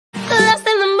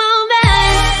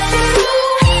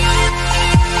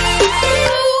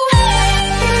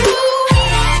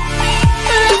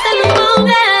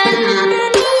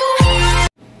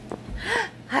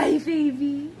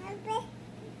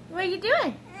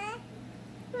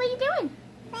What are you doing?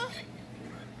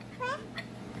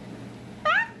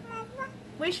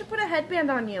 We should put a headband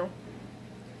on you.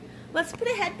 Let's put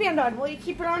a headband on. Will you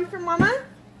keep it on for Mama?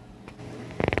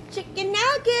 Chicken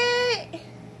nugget.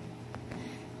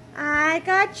 I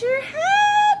got your headband.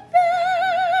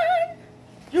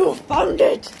 You found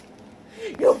it.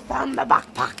 You found the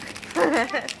backpack.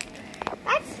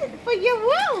 That's for your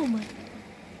room.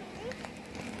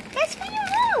 That's for your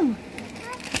room.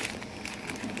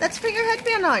 Let's put your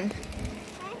headband on.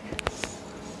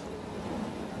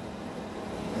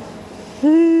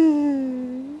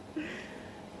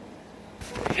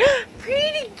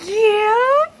 Pretty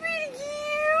cute. Pretty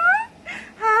cute.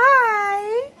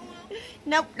 Hi.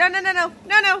 Nope.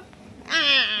 No.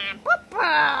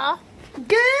 Papa.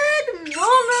 Good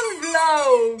morning,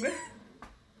 vlog.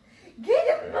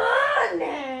 Good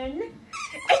morning.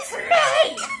 It's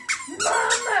me,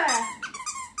 Mama.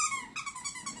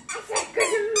 I said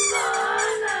good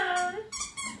morning.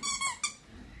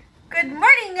 Good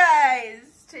morning, guys.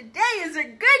 Today is a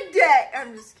good day.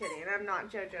 I'm just kidding. I'm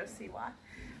not JoJo Siwa.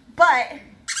 But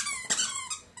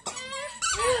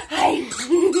hi.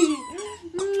 Good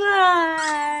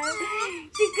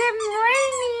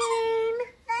morning.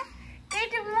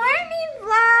 Good morning,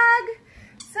 vlog.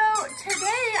 So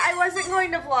today I wasn't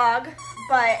going to vlog,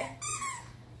 but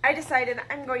I decided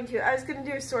I'm going to. I was going to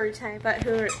do a story time, but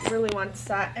who really wants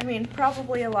that? I mean,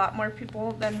 probably a lot more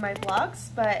people than my vlogs,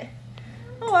 but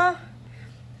oh well.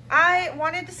 I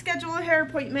wanted to schedule a hair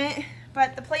appointment,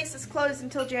 but the place is closed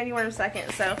until January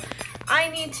 2nd, so I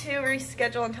need to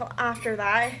reschedule until after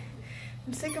that.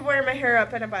 I'm sick of wearing my hair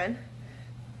up in a bun.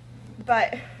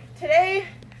 But today,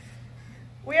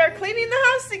 we are cleaning the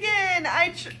house again.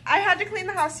 I had to clean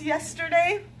the house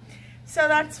yesterday, so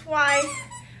that's why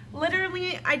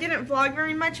literally I didn't vlog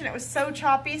very much and it was so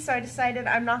choppy, so I decided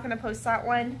I'm not going to post that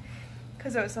one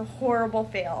because it was a horrible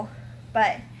fail.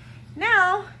 But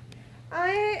now,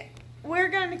 we're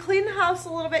going to clean the house a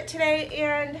little bit today,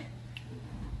 and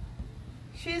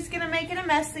she's going to make it a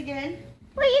mess again.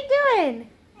 What are you doing?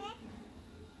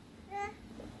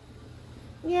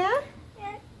 Yeah?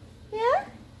 Yeah?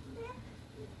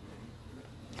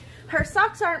 Her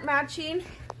socks aren't matching.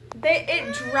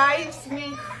 It drives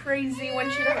me crazy when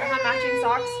she doesn't have matching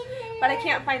socks, but I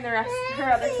can't find her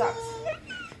other socks.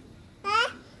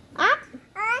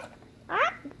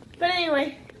 But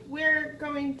anyway, we're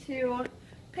going to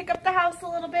pick up the house a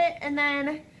little bit, and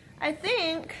then I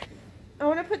think I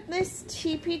want to put this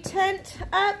teepee tent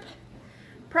up,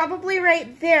 probably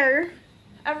right there.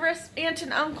 Everest's aunt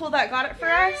and uncle that got it for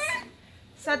us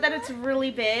said that it's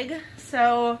really big,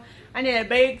 so I need a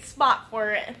big spot for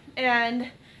it,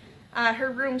 and her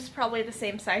room's probably the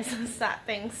same size as that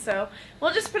thing, so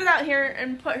we'll just put it out here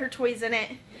and put her toys in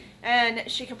it, and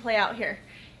she can play out here.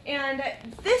 And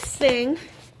this thing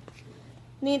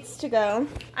needs to go.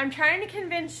 I'm trying to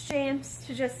convince James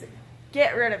to just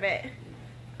get rid of it.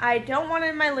 I don't want it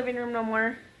in my living room no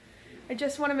more. I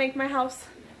just want to make my house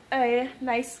a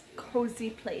nice cozy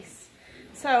place.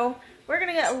 So we're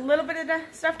gonna get a little bit of the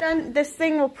stuff done. This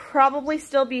thing will probably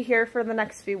still be here for the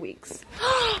next few weeks.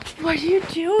 What are you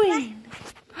doing?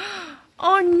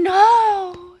 Oh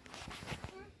no!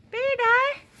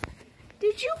 Beta,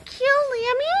 did you kill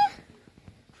Lammy?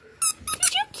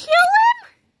 Did you kill him?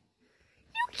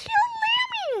 You killed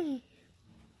Lammy!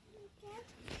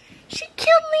 She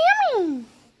killed Lammy!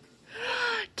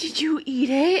 Did you eat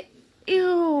it?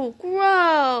 Ew,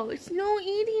 gross. No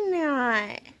eating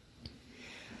that.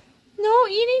 No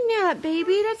eating that,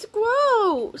 baby. That's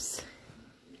gross.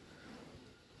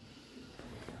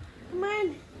 Come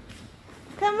on.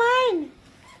 Come on.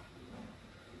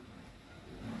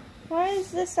 Why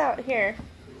is this out here?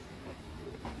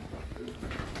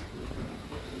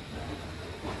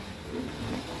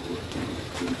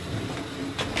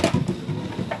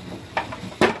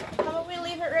 How about we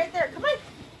leave it right there? Come on.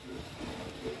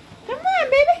 Come on,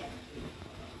 baby.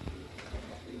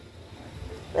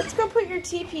 Let's go put your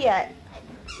teepee up.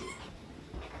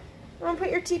 You want to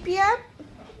put your teepee up?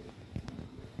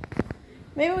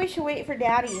 Maybe we should wait for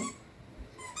Daddy.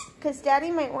 Because Daddy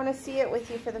might want to see it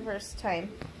with you for the first time.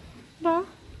 No?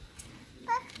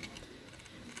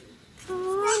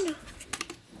 Oh, no.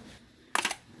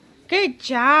 Good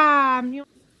job.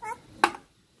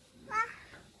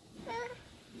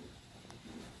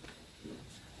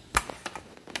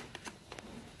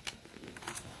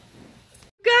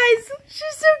 Guys,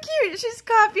 she's so cute. She's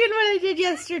copying what I did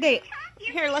yesterday.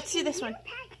 Here, let's do this one.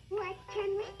 What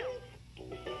can we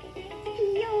eat?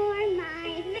 You're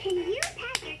mine. Can you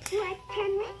pack? What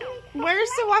can we eat? Where's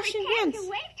the washing hands? To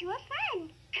wave to a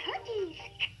friend. Cookies.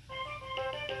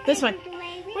 This one.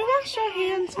 Where's We wash our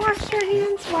hands, wash our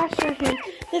hands, wash our hands.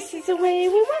 This is the way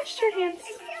we wash our hands.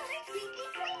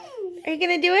 Are you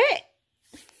going to do it?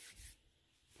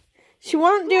 She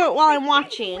won't do it while I'm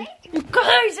watching. You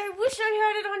guys, I wish I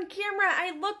had it on camera.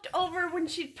 I looked over when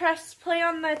she pressed play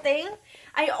on the thing.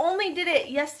 I only did it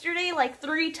yesterday like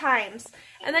 3 times.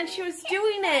 And then she was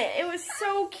doing it. It was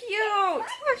so cute.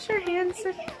 Wash your hands.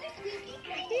 Yay!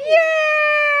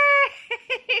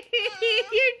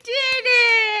 You did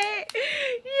it!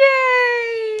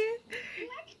 Yay!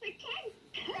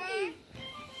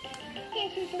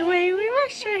 The way we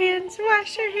wash our hands,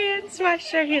 wash our hands,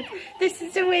 wash our hands. This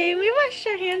is the way we wash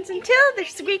our hands until they're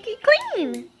squeaky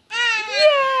clean. Yay!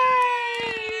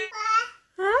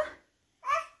 Huh?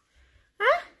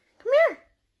 Huh? Come here.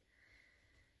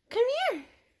 Come here.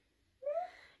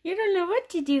 You don't know what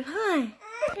to do, huh?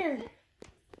 Here.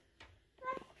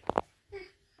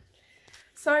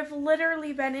 So I've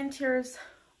literally been in tears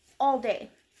all day.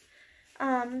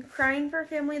 Crying for a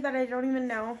family that I don't even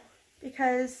know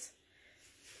because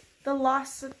the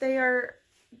loss that they are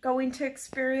going to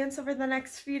experience over the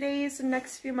next few days and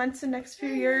next few months and next few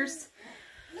years,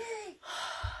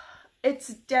 it's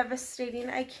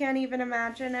devastating. I can't even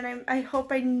imagine, and I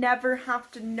hope I never have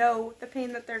to know the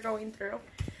pain that they're going through.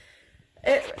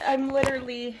 I'm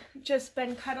literally just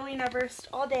been cuddling Everest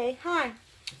all day. Hi.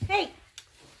 Hey.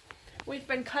 We've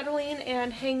been cuddling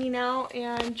and hanging out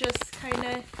and just kind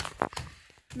of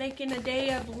making a day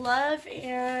of love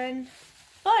and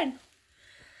fun.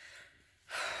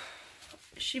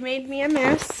 She made me a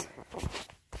mess.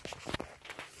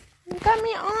 Got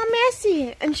me all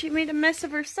messy. And she made a mess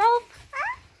of herself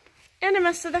and a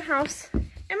mess of the house. And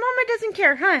Mama doesn't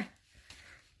care, huh?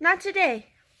 Not today.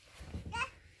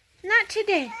 Not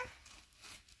today.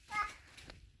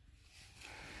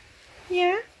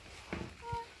 Yeah?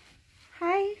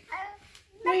 Hi.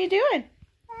 What are you doing?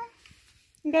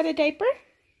 You got a diaper?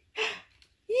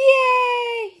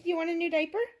 Yay! Do you want a new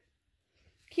diaper?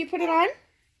 Can you put it on?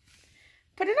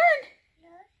 Put it on.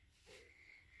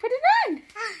 Put it on.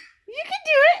 You can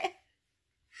do it.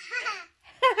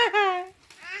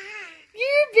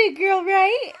 You're a big girl,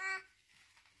 right?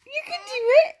 You can do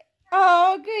it.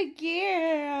 Oh, good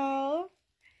girl.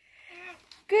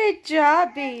 Good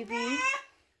job, baby.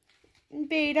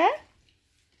 Beta.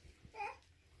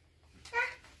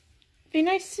 Be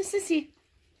nice to Sissy.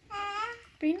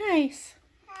 Be nice.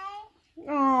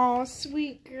 Oh,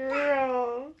 sweet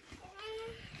girl.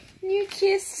 You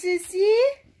kiss Sissy?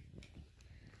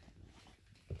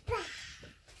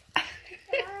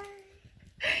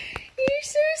 You're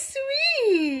so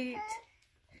sweet.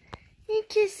 You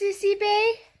kiss Sissy,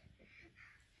 babe?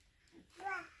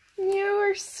 You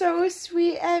are so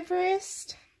sweet,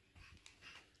 Everest.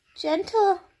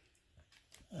 Gentle.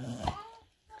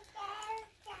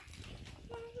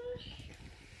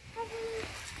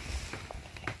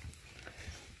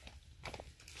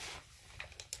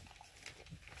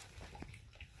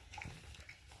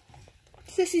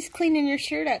 Sissy's cleaning your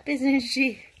shirt up, isn't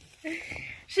she?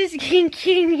 She's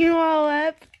cleaning you all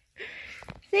up.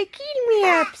 Say, clean me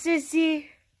up, Sissy.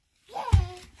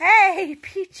 Hey,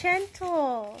 be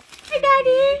gentle. Hi,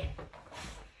 Daddy.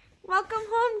 Welcome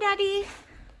home, Daddy.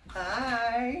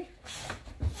 Hi.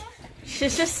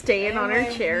 She's just staying on her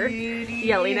chair,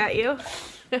 yelling at you.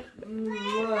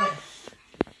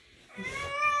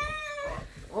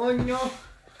 Oh no.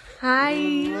 Hi.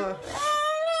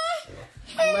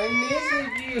 I miss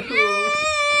you.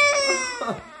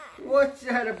 What's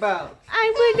that about?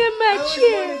 I want a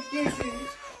chair.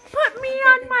 Put me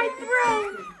on my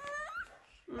throne.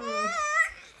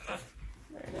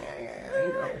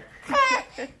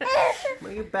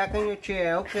 Well, you're back on your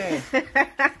chair, okay.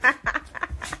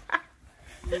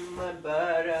 My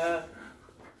butter.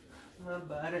 My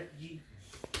butter.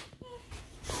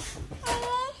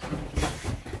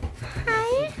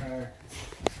 Hi.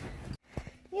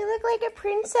 You look like a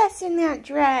princess in that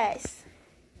dress.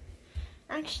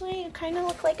 Actually, you kind of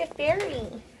look like a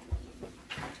fairy.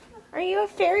 Are you a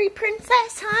fairy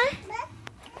princess, huh?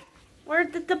 Where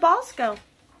did the balls go?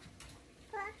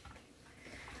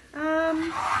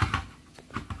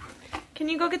 Can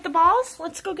you go get the balls?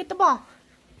 Let's go get the ball.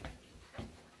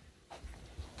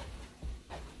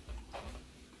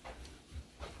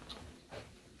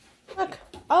 Look.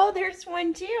 Oh, there's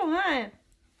one too, huh?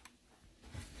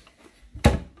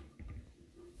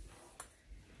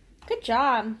 Good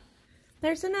job.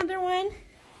 There's another one.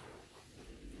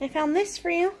 I found this for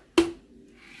you.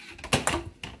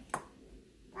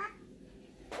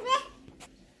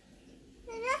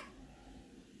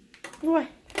 What?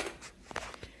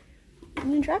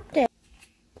 You dropped it.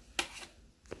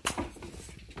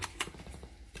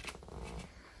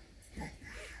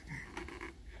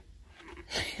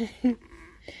 What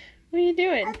are you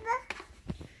doing?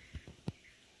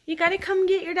 You gotta come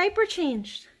get your diaper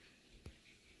changed.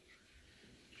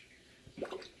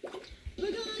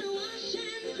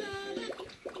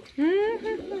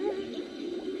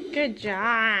 Good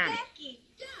job.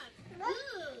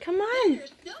 Come on.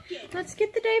 Let's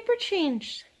get the diaper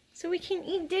changed so we can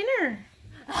eat dinner.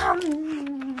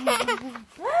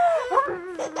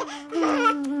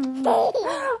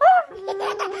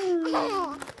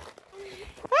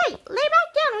 Hey, lay back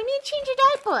down. We need to change your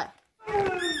diaper.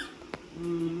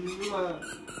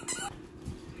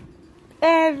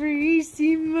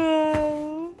 Everissimo.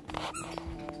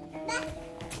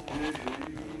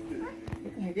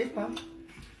 This Pop.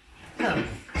 Come.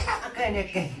 Akan.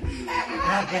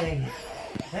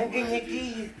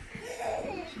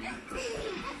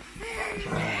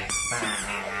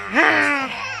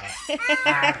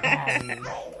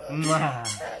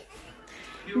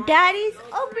 Daddy's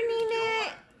opening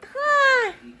it.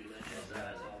 Huh?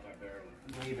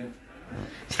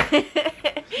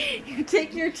 You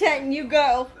take your tent and you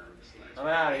go. I'm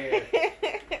out of here.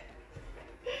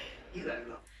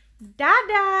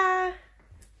 Dada.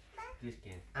 Just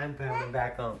kidding. I'm coming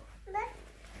back home.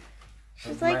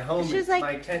 She's my like,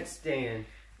 my tent stand.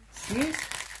 These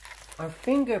are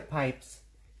finger pipes.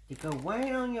 They go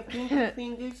right on your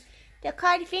fingers. they're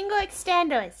called finger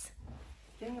extenders.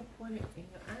 Then you put it in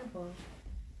your eyeball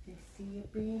to see your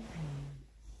baby.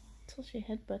 Until she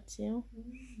headbutts you.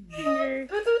 Finger.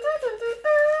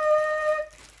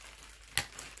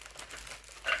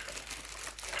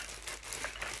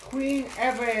 Queen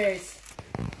Everest.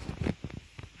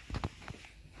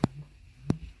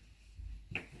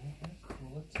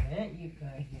 Cool tent you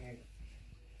got here.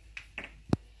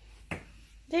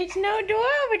 There's no door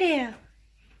over there.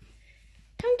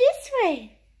 Come this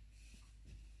way.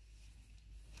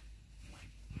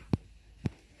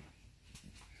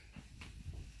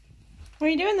 What are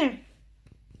you doing there?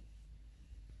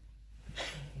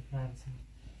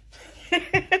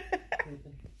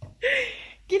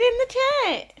 Get in the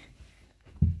tent.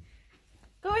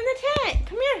 Go in the tent.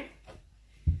 Come here.